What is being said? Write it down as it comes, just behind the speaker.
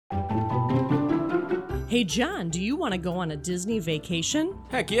Hey John, do you want to go on a Disney vacation?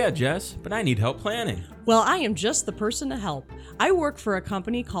 Heck yeah, Jess, but I need help planning. Well, I am just the person to help. I work for a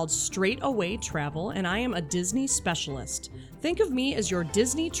company called Straight-A-Way Travel, and I am a Disney specialist. Think of me as your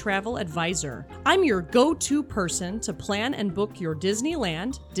Disney travel advisor. I'm your go-to person to plan and book your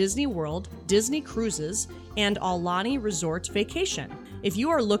Disneyland, Disney World, Disney Cruises, and Aulani Resort vacation. If you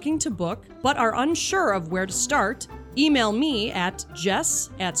are looking to book but are unsure of where to start, email me at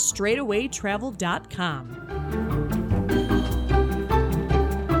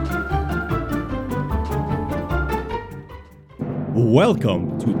jess@straightawaytravel.com.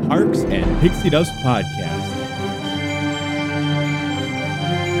 Welcome to Parks and Pixie Dust Podcast.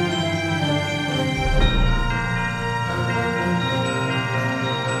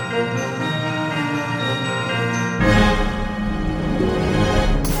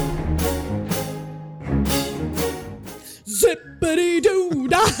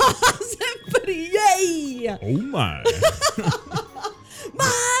 Zip-A-Dee-Doo-Dah! Zip-A-Dee-Yay! Oh my.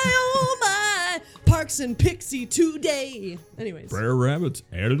 Oh my! Parks and Pixie today. Anyways. Brer Rabbit's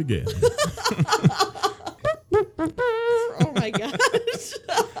at it again. Oh my gosh.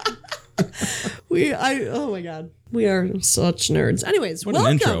 Oh my god. We are such nerds. Anyways, What welcome.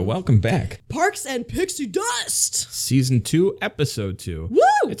 an intro. Welcome back. Parks and Pixie Dust. Season 2, Episode 2. Woo!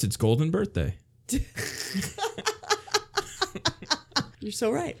 It's its golden birthday. You're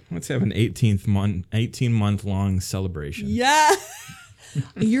so right. Let's have an 18-month long celebration. Yeah.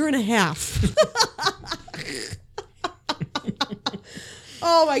 A year and a half.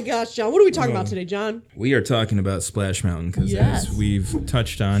 Oh my gosh, John. What are we talking about today, John? We are talking about Splash Mountain because Yes. as we've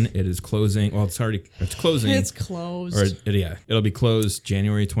touched on, it is closing. Well, it's closing. It's closed. Or it'll be closed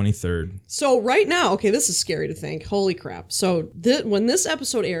January 23rd. So right now, okay, this is scary to think. Holy crap. So when this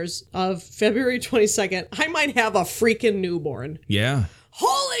episode airs of February 22nd, I might have a freaking newborn. Yeah.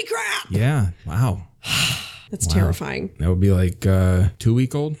 Holy crap. Yeah. Wow. That's terrifying. That would be like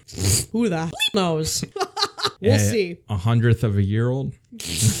 2-week-old. Who the knows? We'll see. 100th of a year old.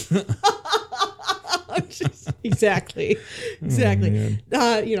 Exactly.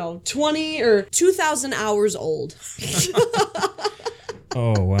 20 or 2,000 hours old.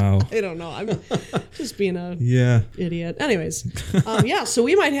 Oh, wow. I don't know. I'm just being a idiot. Anyways, so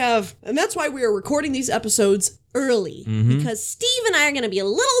we might have, and that's why we are recording these episodes early, because Steve and I are going to be a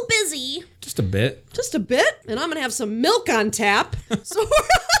little busy. Just a bit. And I'm going to have some milk on tap. So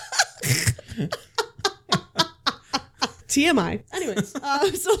TMI. Anyways,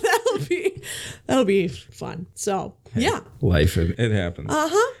 so that'll be fun. So yeah, Life, it happens.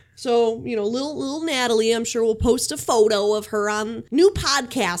 So, little Natalie, I'm sure we'll post a photo of her on New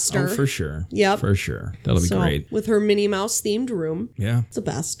Podcaster. Oh, for sure. Yep. For sure. That'll be great. With her Minnie Mouse themed room. Yeah. It's the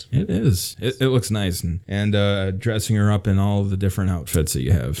best. It is. It looks nice. And dressing her up in all of the different outfits that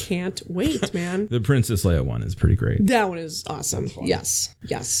you have. Can't wait, man. The Princess Leia one is pretty great. That one is awesome. Yes.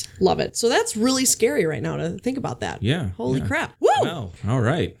 Love it. So that's really scary right now to think about that. Yeah. Holy crap. Woo! Well, all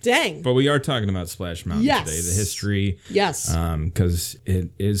right. Dang. But we are talking about Splash Mountain Yes. today. The history. Yes. Because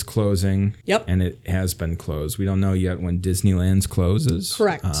it is closing. Yep. And it has been closed. We don't know yet when Disneyland's closes.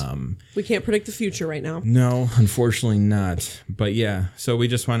 Correct. We can't predict the future right now. No, unfortunately not. But yeah, so we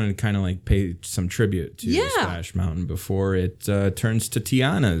just wanted to kind of like pay some tribute to Splash Mountain before it turns to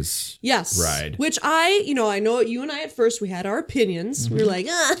Tiana's ride. Which I know you and I at first, we had our opinions. We were like,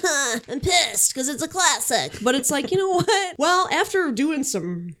 I'm pissed because it's a classic. But it's like, you know what? Well, after doing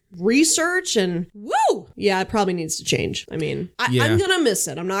some research and it probably needs to change. I mean, I'm gonna miss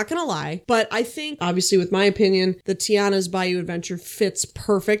it, I'm not gonna lie, but I think obviously with my opinion, the Tiana's Bayou Adventure fits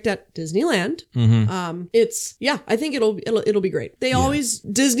perfect at Disneyland. I think it'll be great.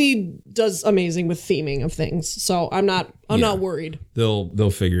 Disney does amazing with theming of things, so I'm not worried.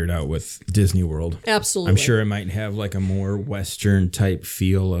 They'll figure it out with Disney World. Absolutely. I'm sure it might have like a more Western type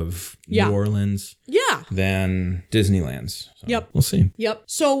feel of New Orleans than Disneyland's. So we'll see. Yep.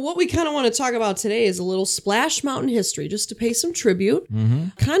 So what we kind of want to talk about today is a little Splash Mountain history, just to pay some tribute.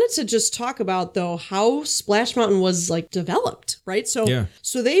 Kind of to just talk about, though, how Splash Mountain was like developed, right? So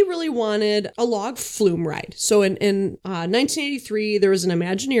they really wanted a log flume ride. So in 1983, there was an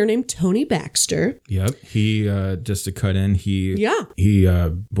Imagineer named Tony Baxter. Yep. He, just to cut in, he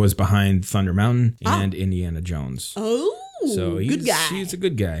was behind Thunder Mountain and Indiana Jones. Oh. So good guy. He's a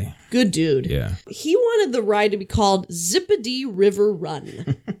good guy. Good dude. Yeah. He wanted the ride to be called Zip-A-Dee River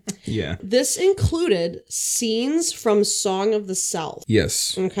Run. Yeah. This included scenes from Song of the South.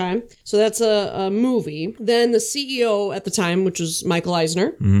 Yes. Okay. So that's a movie. Then the CEO at the time, which was Michael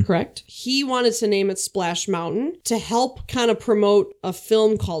Eisner, correct? He wanted to name it Splash Mountain to help kind of promote a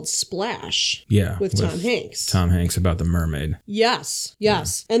film called Splash. Yeah. With Tom Hanks. Tom Hanks about the mermaid. Yes.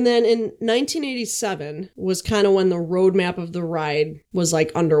 Yes. Yeah. And then in 1987 was kind of when the roadmap of the ride was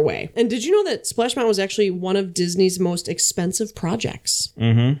like underway. And did you know that Splash Mountain was actually one of Disney's most expensive projects?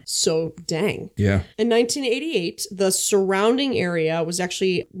 Mm-hmm. So dang. Yeah. In 1988, the surrounding area was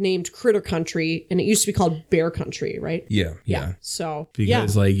actually named Critter Country, and it used to be called Bear Country, right? Yeah. Yeah. So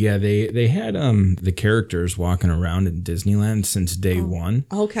because they had the characters walking around in Disneyland since day one.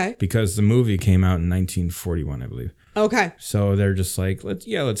 Okay. Because the movie came out in 1941, I believe. Okay. So they're just like,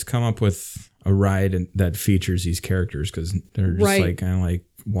 let's come up with a ride that features these characters because they're just like kind of like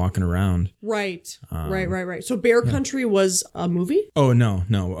walking around. Right. Right. So Bear Country was a movie? Oh,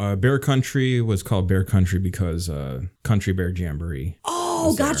 no. Bear Country was called Bear Country because Country Bear Jamboree.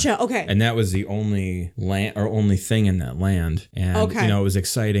 Oh, gotcha. Okay. And that was the only land or only thing in that land. And, it was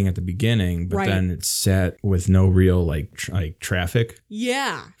exciting at the beginning, but then it sat with no real like traffic.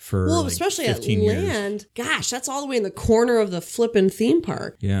 Yeah. For especially 15 at years. land. Gosh, that's all the way in the corner of the flippin' theme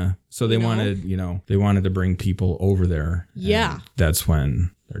park. Yeah. So they wanted to bring people over there. Yeah. That's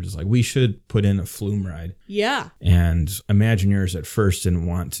when they're just like, we should put in a flume ride. Yeah. And Imagineers at first didn't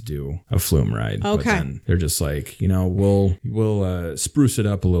want to do a flume ride. Okay. But then they're just like, we'll spruce it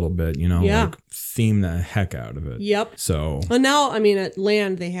up a little bit, like theme the heck out of it. Yep. So. Well, now, at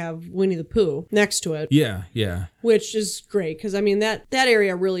land, they have Winnie the Pooh next to it. Yeah. Yeah. Which is great because, that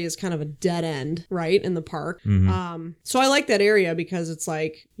area really is kind of a dead end, right, in the park. Mm-hmm. So I like that area because it's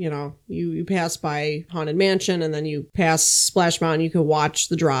like, you pass by Haunted Mansion and then you pass Splash Mountain. You can watch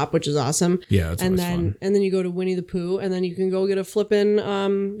the drop, which is awesome. Yeah, it's always fun. And then you go to Winnie the Pooh and then you can go get a flippin'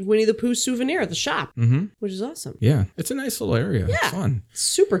 Winnie the Pooh souvenir at the shop, which is awesome. Yeah, it's a nice little area. Yeah. It's fun.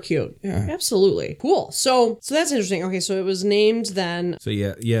 Super cute. Yeah. Absolutely. Cool. So that's interesting. Okay, so it was named then. So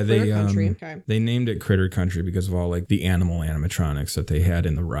Critter Country. Okay. They named it Critter Country because of all like the animal animatronics that they had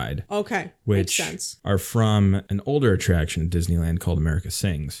in the ride. Okay. Which makes sense. Are from an older attraction at Disneyland called America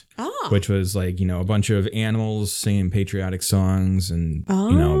Sings. Oh. Which was like, a bunch of animals singing patriotic songs and,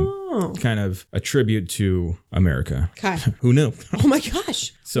 kind of a tribute to America. Okay. Who knew? Oh my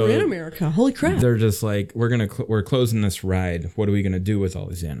gosh. So we're in America. Holy crap. They're just like, we're closing this ride. What are we going to do with all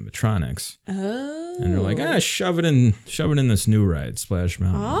these animatronics? Oh. And they're like, shove it in this new ride, Splash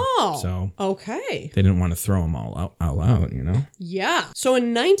Mountain. Oh. So okay. They didn't want to throw them all out, Yeah. So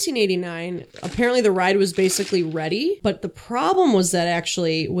in 1989, apparently the ride was basically ready, but the problem was that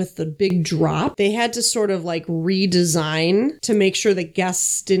actually with the big drop, they had to sort of like redesign to make sure that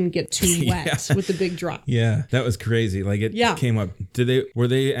guests didn't get too wet with the big drop. Yeah, that was crazy. Like it came up. Were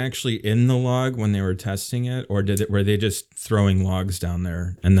they actually in the log when they were testing it, or were they just throwing logs down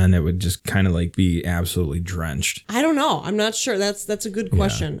there and then it would just kind of like be absolutely drenched? I don't know. I'm not sure. That's a good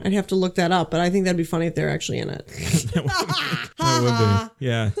question. I'd have to look that up, but I think that'd be funny if they're actually in it. That would be.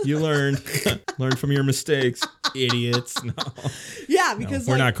 Yeah, you learn from your mistakes, idiots. No. Yeah, because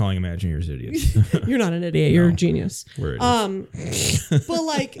we're not calling Imagineers idiots. You're not an idiot. You're a genius. We're idiots. But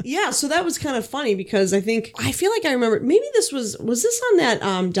so that was kind of funny because I feel like I remember maybe this was this on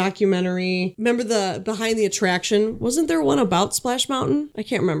that documentary? Remember the Behind the Attraction? Wasn't there one about Splash Mountain? I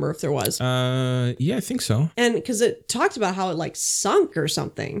can't remember if there was. Yeah, I think so. And because it talked about how it like sunk or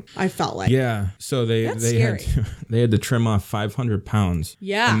something. I felt like. Yeah. So they had to trim off 500 pounds.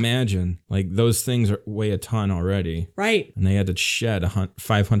 Yeah. Imagine like those things weigh a ton already. Right. And they had to shed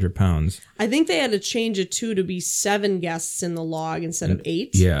 500 pounds. I think they had to change it to be 7 guests in the log instead of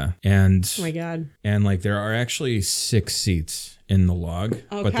 8. Yeah. And oh my God. And like there are actually 6 seats in the log,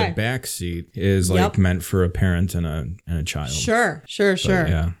 but the back seat is like meant for a parent and a child. Sure. But,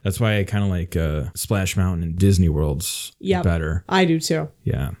 yeah. That's why I kind of like Splash Mountain and Disney World's better. I do too.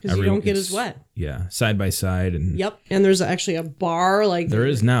 Yeah. Because you don't get as wet. Yeah. Side by side. And and there's actually a bar like there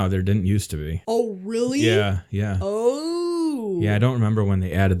is now. There didn't used to be. Oh, really? Yeah. Yeah. Oh. Yeah, I don't remember when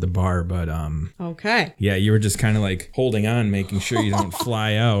they added the bar, but okay. Yeah, you were just kind of like holding on, making sure you don't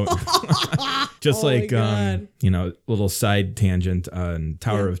fly out. Just little side tangent on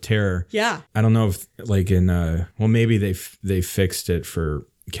Tower of Terror. Yeah. I don't know if like in maybe they fixed it for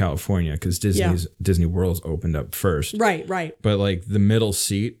California because Disney World's opened up first. Right. But like the middle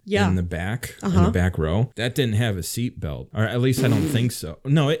seat in the back, in the back row, that didn't have a seat belt, or at least I don't think so.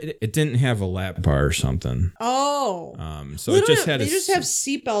 No, it didn't have a lap bar or something. Oh. So it just had they just have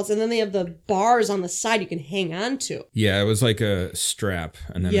seat belts, and then they have the bars on the side you can hang on to. Yeah, it was like a strap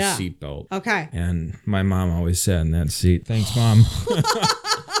and then a seat belt. Okay. And my mom always sat in that seat. Thanks, Mom.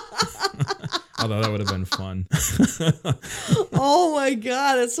 Although that would have been fun. Oh my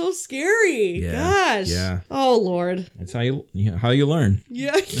God, that's so scary. Yeah, gosh. Yeah. Oh Lord. That's how you learn.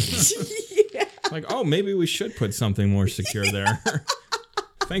 Yeah. Yeah. Like, oh, maybe we should put something more secure there.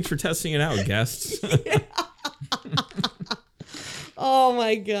 Thanks for testing it out, guests. Yeah. Oh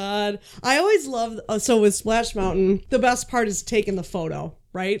my God. I always love, so with Splash Mountain, the best part is taking the photo,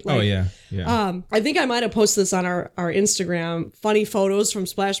 right? Like, oh yeah. Yeah. I think I might have posted this on our Instagram, funny photos from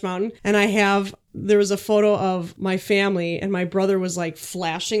Splash Mountain. And there was a photo of my family and my brother was like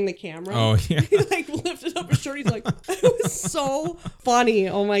flashing the camera. Oh yeah. He like lifted up his shirt. He's like, it was so funny.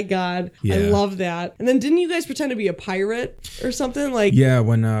 Oh my God. Yeah. I love that. And then didn't you guys pretend to be a pirate or something? Like, yeah,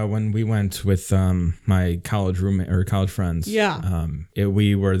 when we went with my college roommate or college friends. Yeah.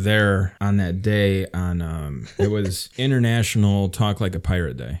 We were there on that day on it was International Talk Like a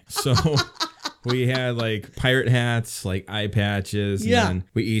Pirate Day. So we had like pirate hats, like eye patches, and then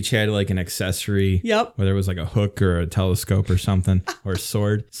we each had like an accessory. Yep. Whether it was like a hook or a telescope or something or a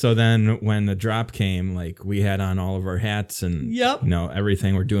sword. So then when the drop came, like we had on all of our hats and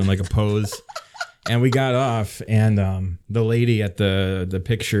everything. We're doing like a pose. And we got off, and the lady at the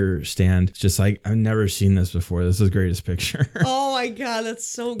picture stand just like, I've never seen this before. This is the greatest picture. Oh my God, that's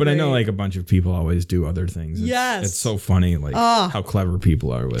so But great. I know like a bunch of people always do other things. It's so funny, like how clever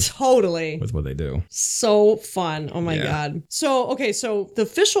people are with what they do. So fun. Oh my God. So, okay, so the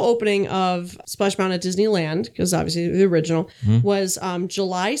official opening of Splash Mountain at Disneyland, because obviously the original, was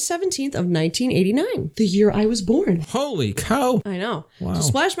July 17th of 1989, the year I was born. Holy cow. I know. Wow. So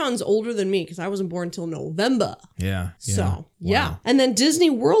Splash Mountain's older than me because I wasn't born until November. Yeah. So, yeah. And then Disney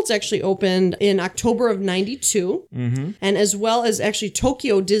World's actually opened in October of 92. Mm-hmm. And as well as actually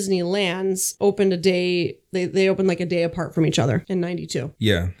Tokyo Disneyland's opened a day. They opened like a day apart from each other in 92.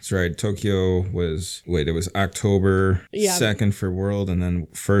 Yeah, that's right. Tokyo was, it was October 2nd for World and then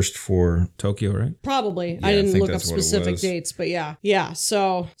 1st for Tokyo, right? Probably. Yeah, I didn't look up specific dates, but yeah. Yeah,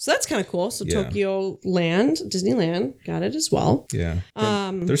 so that's kind of cool. So Tokyo Land, Disneyland, got it as well. Yeah.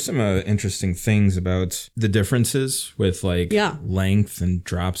 There's some interesting things about the differences with like length and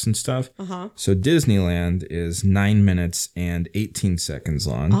drops and stuff. Uh-huh. So Disneyland is 9 minutes and 18 seconds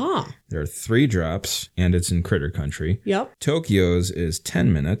long. There are 3 drops, and it's in Critter Country. Yep. Tokyo's is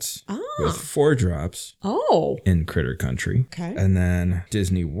 10 minutes with 4 drops in Critter Country. Okay. And then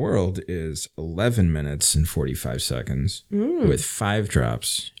Disney World is 11 minutes and 45 seconds with 5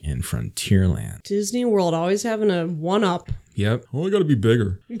 drops in Frontierland. Disney World always having a one-up. Yep. Oh, I gotta be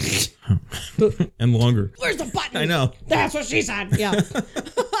bigger. And longer. Where's the button? I know. That's what she said. Yeah.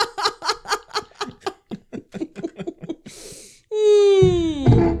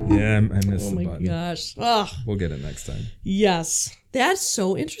 Yeah, I missed the button. Oh my gosh. Ugh. We'll get it next time. Yes. That's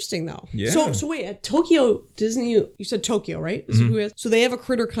so interesting, though. Yeah. So wait, at Tokyo Disney, you said Tokyo, right? So they have a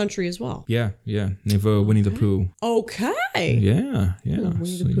Critter Country as well. Yeah. They have a Winnie the Pooh. Okay. Yeah.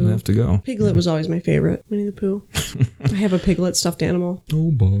 So you have to go. Piglet was always my favorite. Winnie the Pooh. I have a Piglet stuffed animal.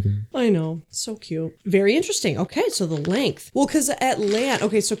 Oh, bother. I know. So cute. Very interesting. Okay, so the length. Well, because at Land,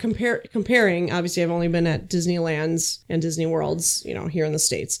 okay, so comparing, obviously I've only been at Disneyland's and Disney World's, here in the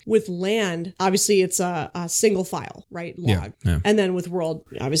States. With Land, obviously it's a single file, right? Log. Yeah. And then with World,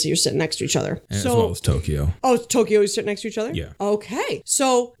 obviously you're sitting next to each other. As well as Tokyo. Oh, Tokyo, you sit next to each other? Yeah. Okay.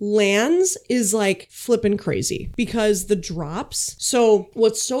 So Lands is like flipping crazy because the drops. So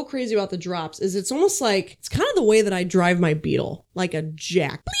what's so crazy about the drops is it's almost like, it's kind of the way that I drive my Beetle, like a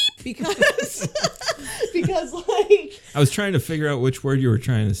jack. Bleep, because like... I was trying to figure out which word you were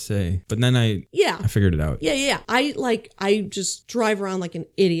trying to say, but then I figured it out. Yeah. I just drive around like an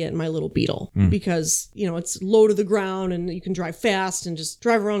idiot in my little Beetle because, it's low to the ground and you can drive fast and just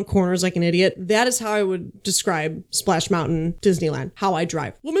drive around corners like an idiot. That is how I would describe Splash Mountain Disneyland, how I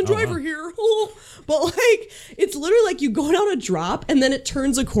drive. Woman driver here. But like, it's literally like you go down a drop and then it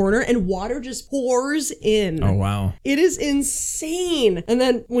turns a corner and water just pours in. Oh, wow. It is insane. And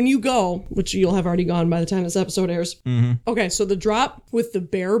then when you go, which you'll have already gone by the time this episode airs. Mm-hmm. Okay, so the drop with the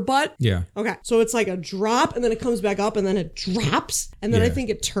bear butt. Yeah. Okay, so it's like a drop and then it comes back up and then it drops and then I think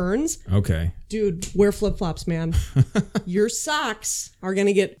it turns. Okay. Dude, wear flip-flops, man. Your socks are going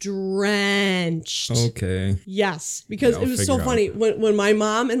to get drenched. Okay. Yes, because it was so funny. When my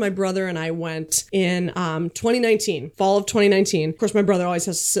mom and my brother and I went in 2019, fall of 2019, of course, my brother always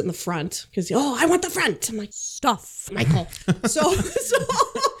has to sit in the front because, I want the front. I'm like, stuff, Michael. So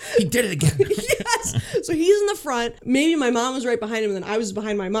he did it again. Yes. So he's in the front. Maybe my mom was right behind him and then I was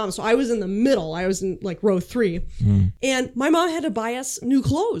behind my mom. So I was in the middle. I was in like row 3. And my mom had to buy us new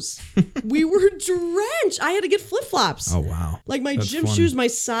clothes. We were drenched. I had to get flip-flops. Oh, wow. Like my gym shoes, my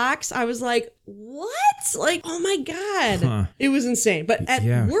socks. I was like, what? Like, oh my God. It was insane. But at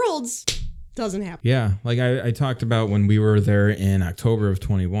Worlds, Doesn't happen. Yeah, like I talked about when we were there in October of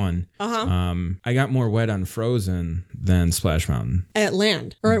 21. I got more wet on Frozen than Splash Mountain. At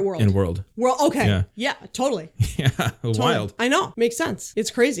land or at World? In World. World, okay. Yeah, totally. Yeah, totally. Wild. I know. Makes sense.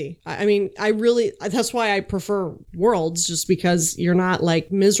 It's crazy. I mean, that's why I prefer Worlds, just because you're not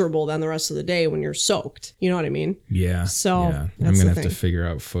like miserable then the rest of the day when you're soaked. You know what I mean? Yeah. So I'm going to have to figure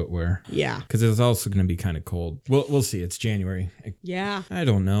out footwear. Yeah. Because it's also going to be kind of cold. We'll see. It's January. Yeah. I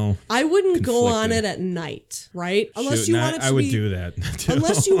don't know. I wouldn't go on it at night, right? Unless you want it to I would do that.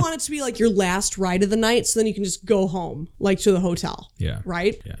 Unless you want it to be like your last ride of the night, so then you can just go home, like to the hotel. Yeah.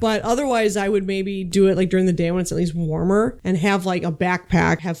 Right? Yeah. But otherwise, I would maybe do it like during the day when it's at least warmer and have like a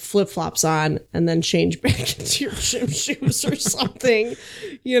backpack, have flip-flops on, and then change back into your gym shoes or something,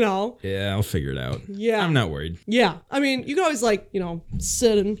 you know? Yeah, I'll figure it out. Yeah. I'm not worried. Yeah. I mean, you can always like, you know,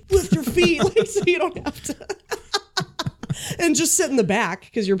 sit and lift your feet like so you don't have to. And just sit in the back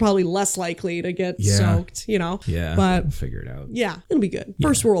because you're probably less likely to get soaked, you know? Yeah. But we'll figure it out. Yeah, it'll be good.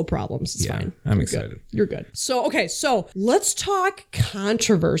 First world problems. It's fine. I'm excited. Good. You're good. So, okay. So let's talk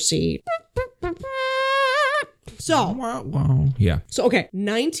controversy. So, yeah. So, okay,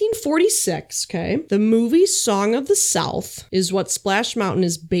 1946, okay, the movie Song of the South is what Splash Mountain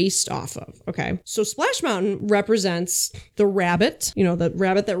is based off of, okay? So, Splash Mountain represents the rabbit, you know, the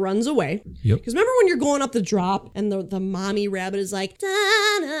rabbit that runs away. Yep. Because remember when you're going up the drop and the mommy rabbit is like,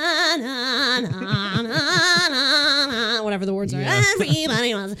 whatever the words are,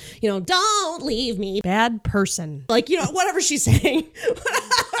 everybody wants, you know, don't leave me, bad person. Like, you know, whatever she's saying.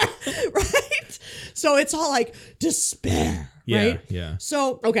 Right? So it's all like despair. Right? Yeah.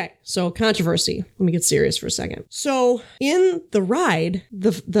 So, okay. So controversy. Let me get serious for a second. So in the ride,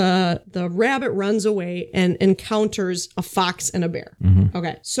 the rabbit runs away and encounters a fox and a bear. Mm-hmm.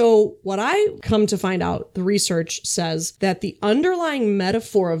 Okay. So what I come to find out, the research says that the underlying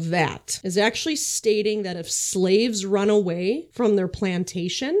metaphor of that is actually stating that if slaves run away from their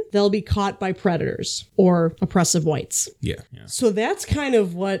plantation, they'll be caught by predators or oppressive whites. Yeah. So that's kind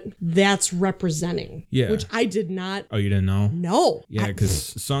of what that's representing. Yeah. Which I did not. Oh, you didn't know? No. Yeah,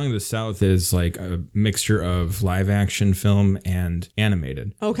 because Song of the South is like a mixture of live action film and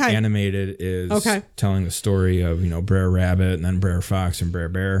animated. Okay. Animated is telling the story of, you know, Brer Rabbit and then Brer Fox and Brer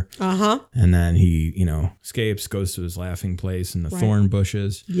Bear. Uh-huh. And then he, you know, escapes, goes to his laughing place in the thorn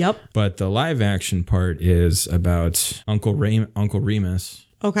bushes. Yep. But the live action part is about Uncle Remus.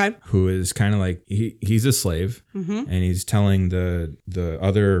 Okay. Who is kind of like he's a slave, and he's telling the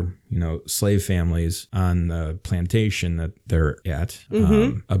other, you know, slave families on the plantation that they're at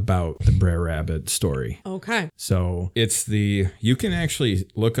about the Brer Rabbit story. Okay. So you can actually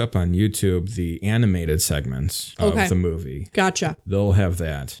look up on YouTube the animated segments of the movie. Gotcha. They'll have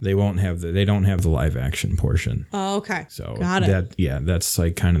that. They don't have the live action portion. Oh, okay. So got it. That's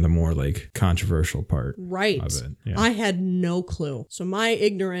like kind of the more like controversial part of it. Yeah. I had no clue. So my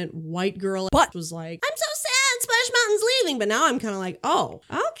ignorant white girl butt was like, I'm so sad Splash Mountain's leaving. But now I'm kind of like, oh,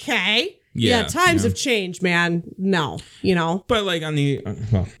 okay. Yeah, times have changed, man. No, you know. But like on the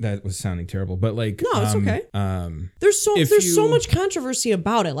well, that was sounding terrible. But like, no, it's okay. There's so much controversy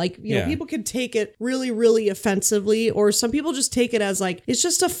about it. Like, you know, people could take it really, really offensively, or some people just take it as like it's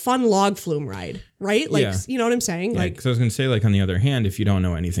just a fun log flume ride, right? Like, you know what I'm saying? Like, so I was gonna say, like, on the other hand, if you don't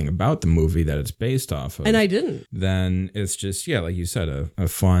know anything about the movie that it's based off of, and I didn't, then it's just like you said, a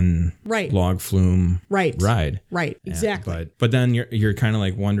fun log flume ride, right? Exactly. But then you're kind of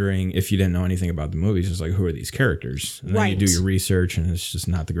like wondering if you didn't know anything about the movie, it's just like, who are these characters? And then you do your research, and it's just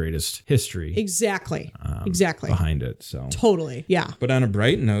not the greatest history. Exactly. Behind it. So totally. Yeah. But on a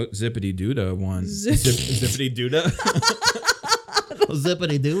bright note, Zip-A-Dee-Doo-Dah won. Zip-A-Dee-Doo-Dah.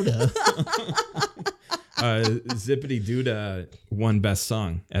 Zip-A-Dee-Doo-Dah. Zip-A-Dee-Doo-Dah won Best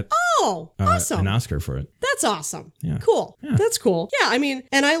Song at awesome. an Oscar for it. That's awesome. Yeah. Cool. Yeah. That's cool. Yeah, I mean,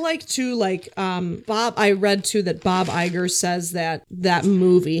 and I like to I read too that Bob Iger says that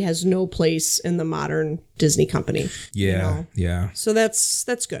movie has no place in the modern Disney company. Yeah. You know? Yeah. So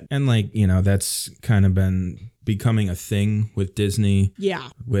that's good. And like, you know, that's kind of been becoming a thing with Disney. Yeah.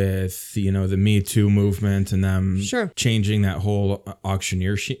 With, you know, the Me Too movement and them changing that whole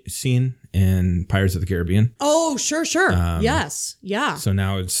auctioneer scene in Pirates of the Caribbean. Oh, sure. Yes. Yeah. So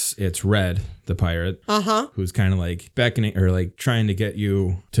now it's Red, the pirate, who's kind of like beckoning or like trying to get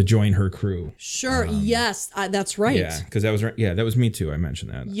you to join her crew. Sure. Yes, that's right. Yeah, because that was Me Too. I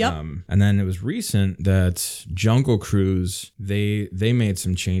mentioned that. Yep. And then it was recent that Jungle Cruise they made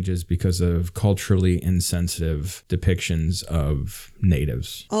some changes because of culturally insensitive depictions of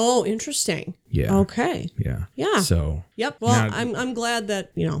natives. Oh, interesting. Yeah. Okay. Yeah. Yeah. So. Yep. Well, I'm glad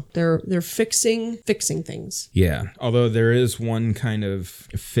that, they're fixing things. Yeah. Although there is one kind of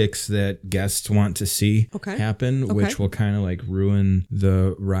fix that guests want to see happen, which will kind of like ruin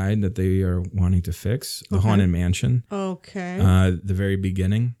the ride that they are wanting to fix. The Haunted Mansion. Okay. The very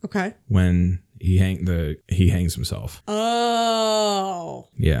beginning. Okay. When he hangs himself. Oh.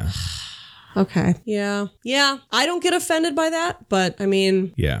 Yeah. Okay. Yeah. Yeah. I don't get offended by that, but I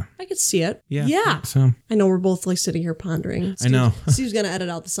mean, yeah, I could see it. Yeah. Yeah. So I know we're both like sitting here pondering. I know. Steve's going to edit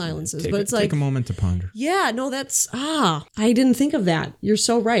out the silences, but it's like. Take a moment to ponder. Yeah. No, I didn't think of that. You're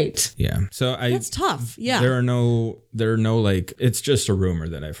so right. Yeah. So that's tough. Yeah. There are no like, it's just a rumor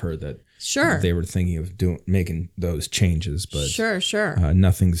that I've heard that. Sure. They were thinking of making those changes, but sure.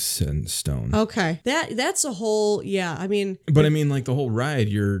 Nothing's set in stone. Okay. That's a whole, yeah. I mean, but I mean, like the whole ride,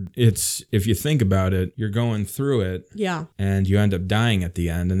 if you think about it, you're going through it, yeah, and you end up dying at the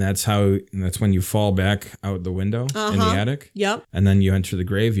end, and that's when you fall back out the window in the attic. Yep. And then you enter the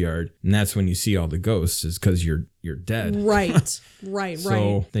graveyard, and that's when you see all the ghosts, is because you're dead. Right.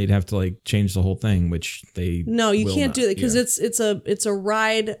 So they'd have to like change the whole thing, which they you can't do that because it's a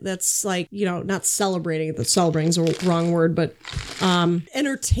ride that's like, not celebrating. The celebrating is a wrong word, but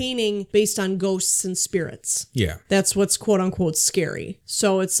entertaining based on ghosts and spirits. Yeah. That's what's quote unquote scary.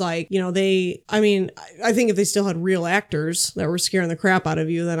 So it's like, I think if they still had real actors that were scaring the crap out of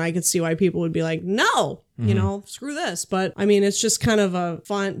you, then I could see why people would be like, no. Screw this. But I mean, it's just kind of a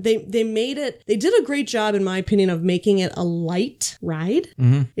fun, they did a great job, in my opinion, of making it a light ride.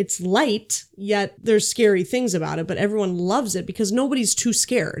 Mm-hmm. It's light, yet there's scary things about it, but everyone loves it because nobody's too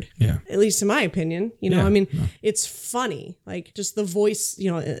scared. Yeah. At least in my opinion, It's funny. Like just the voice,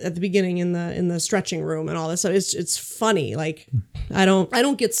 at the beginning in the stretching room and all this stuff. It's funny. Like I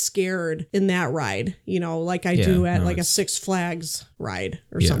don't get scared in that ride, like I do at a Six Flags ride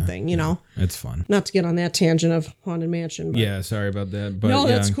or something, It's fun. Not to get on that tangent of Haunted Mansion. But. Yeah, sorry about that. But no,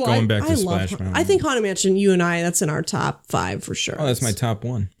 that's cool. Going back to Splash Mountain. I think Haunted Mansion, you and I, that's in our top 5 for sure. Oh, that's my top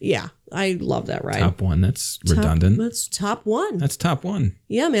 1. Yeah. I love that ride. Top 1. That's redundant. That's top 1. That's top 1.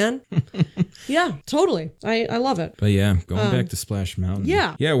 Yeah, man. Yeah, totally. I love it. But yeah, going back to Splash Mountain.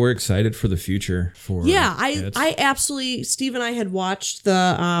 Yeah. Yeah, we're excited for the future. I absolutely, Steve and I had watched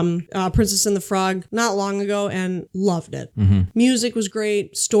the Princess and the Frog not long ago and loved it. Mm-hmm. Music was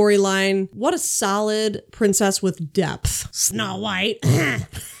great. Storyline. What a solid princess with depth. Snow White.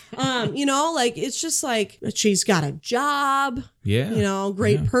 It's just like she's got a job. Yeah.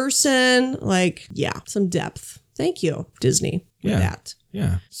 Great person. Like, some depth. Thank you, Disney, for that.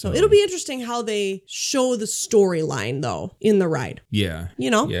 Yeah. So it'll be interesting how they show the storyline, though, in the ride. Yeah.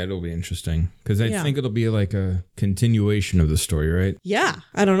 Yeah, it'll be interesting. Because I think it'll be like a continuation of the story, right? Yeah.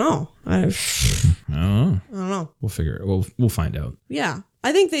 I don't know. I don't know. We'll figure it. We'll find out. Yeah.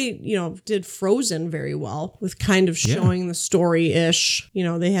 I think they, did Frozen very well with kind of showing the story-ish.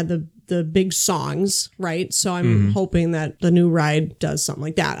 They had the big songs, right? So I'm hoping that the new ride does something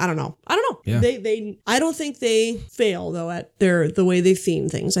like that. I don't know. Yeah. I don't think they fail though at the way they theme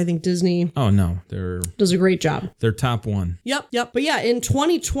things. I think Disney does a great job. They're top 1. Yep. But yeah, in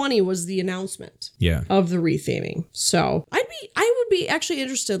 2020 was the announcement of the retheming. So I would be actually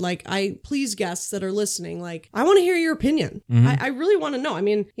interested, please guests that are listening, I want to hear your opinion. I really want to know. I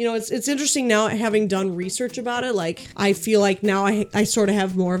mean, it's interesting now having done research about it. I feel like now I sort of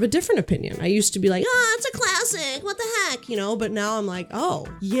have more of a different opinion. I used to be like, it's a classic. What the heck? But now I'm like, oh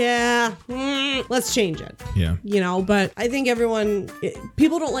yeah, let's change it. Yeah. But I think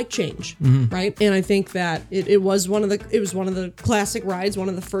people don't like change, right? And I think that it was one of the classic rides, one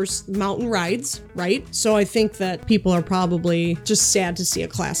of the first mountain rides, right? So I think that people are probably just sad to see a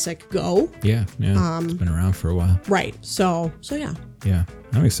classic go. Yeah. It's been around for a while. Right. So yeah. Yeah.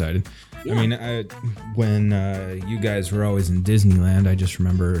 I'm excited. Yeah. I mean, when you guys were always in Disneyland, I just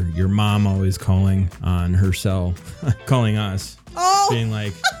remember your mom always calling on her cell, calling us. Oh! Being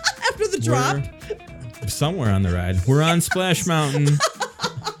like... After the drop? Somewhere on the ride. We're on Splash Mountain.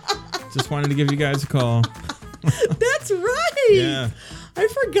 Just wanted to give you guys a call. That's right. Yeah. I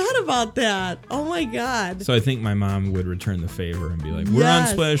forgot about that. Oh my God. So I think my mom would return the favor and be like, we're on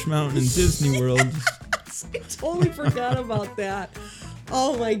Splash Mountain in Disney World. Yes. I totally forgot about that.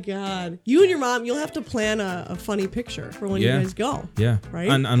 Oh my God. You and your mom, you'll have to plan a funny picture for when you guys go. Yeah. Right?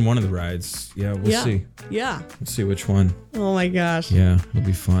 On one of the rides. Yeah, we'll see. Yeah. We'll see which one. Oh my gosh. Yeah, it'll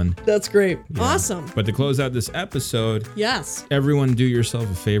be fun. That's great. Yeah. Awesome. But to close out this episode, yes, everyone do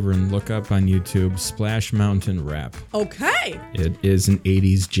yourself a favor and look up on YouTube Splash Mountain Rap. Okay. It is an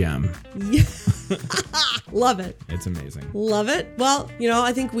 80s gem. Yeah. Love it. It's amazing. Love it. Well,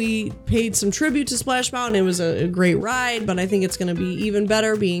 I think we paid some tribute to Splash Mountain. It was a great ride, but I think it's going to be even even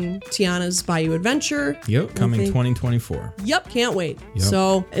better being Tiana's Bayou Adventure. Yep, coming 2024. Yep, can't wait. Yep.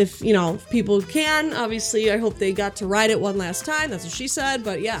 So if people can, obviously I hope they got to ride it one last time. That's what she said.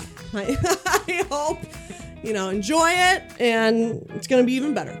 But yeah, I hope enjoy it, and it's going to be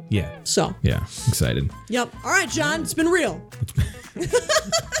even better. Yeah. So. Yeah, excited. Yep. All right, John, it's been real.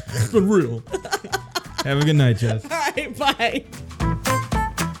 It's been real. Have a good night, Jess. All right, bye.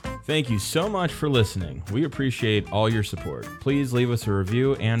 Thank you so much for listening. We appreciate all your support. Please leave us a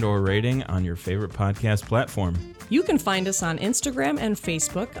review and/or rating on your favorite podcast platform. You can find us on Instagram and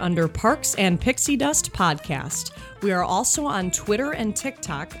Facebook under Parks and Pixie Dust Podcast. We are also on Twitter and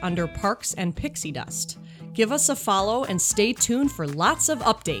TikTok under Parks and Pixie Dust. Give us a follow and stay tuned for lots of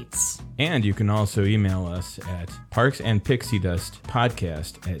updates. And you can also email us at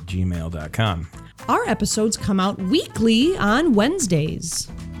parksandpixiedustpodcast@gmail.com. Our episodes come out weekly on Wednesdays.